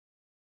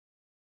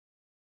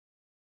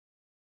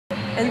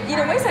And you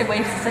know, Wayside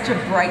Waves is such a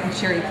bright and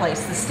cheery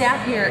place. The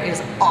staff here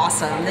is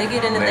awesome. They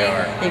get in and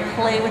they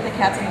play with the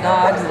cats and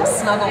dogs and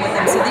snuggle with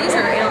them. So these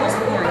are animals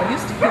who are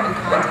used to human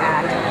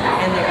contact,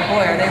 and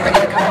boy, are they ready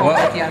to come home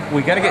with you.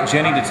 We got to get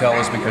Jenny to tell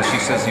us, because she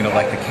says, you know,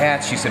 like the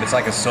cats, she said it's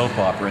like a soap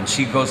opera, and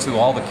she goes through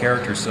all the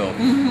characters. So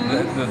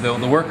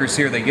the workers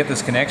here, they get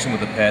this connection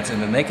with the pets,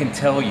 and then they can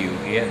tell you,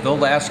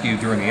 they'll ask you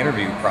during the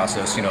interview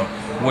process, you know,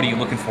 what are you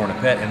looking for in a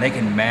pet, and they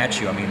can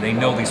match you. I mean, they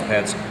know these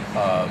pets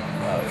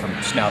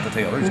from snout to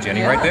tail. There's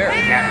Jenny right there.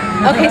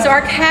 Okay, so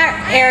our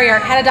cat area, our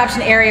cat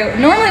adoption area,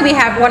 normally we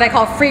have what I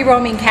call free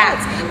roaming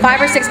cats.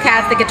 5 or 6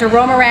 cats that get to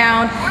roam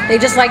around. They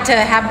just like to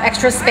have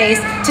extra space.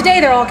 Today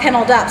they're all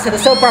kenneled up, so the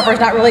soap opera is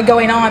not really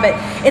going on, but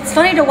it's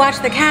funny to watch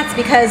the cats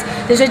because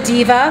there's a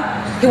diva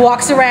who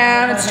walks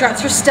around and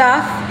struts her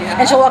stuff,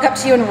 and she'll walk up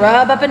to you and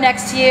rub up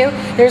next to you.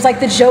 There's like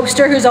the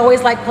jokester who's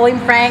always like pulling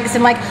pranks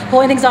and like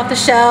pulling things off the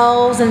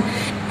shelves, and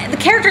the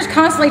characters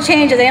constantly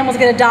change as animals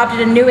get adopted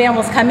and new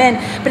animals come in,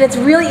 but it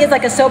really is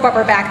like a soap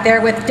opera back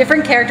there with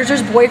different characters.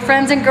 There's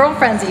boyfriends and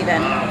girlfriends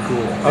even.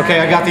 Cool.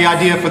 Okay, I got the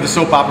idea for the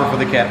soap opera for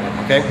the cat room,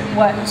 okay?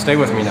 What? Stay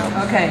with me now.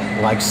 Okay.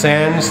 Like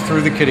sands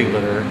through the kitty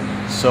litter,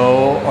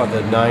 so are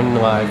the 9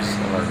 lives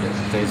of our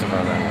days of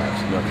our 9 lives.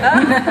 Okay.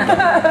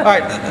 All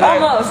right.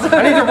 Almost.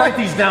 I need to write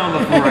these down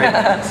before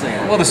I say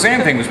it. Well, the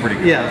sand thing was pretty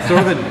good. Yeah, so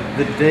are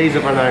the days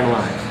of our 9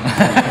 lives.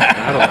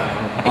 I don't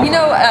know. And you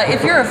know,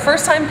 if you're a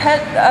first-time pet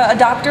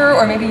adopter,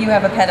 or maybe you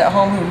have a pet at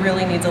home who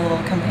really needs a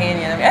little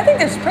companion, I mean, I think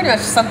there's pretty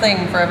much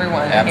something for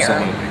everyone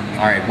Absolutely. here.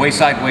 All right,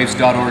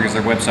 waysidewaves.org is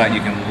their website.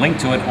 You can link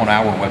to it on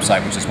our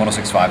website, which is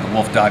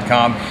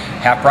 1065thewolf.com.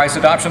 Half-price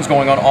adoptions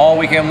going on all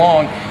weekend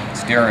long.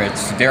 It's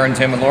Darren,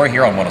 Tim, and Laura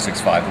here on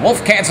 1065 The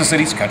Wolf, Kansas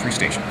City's country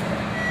station.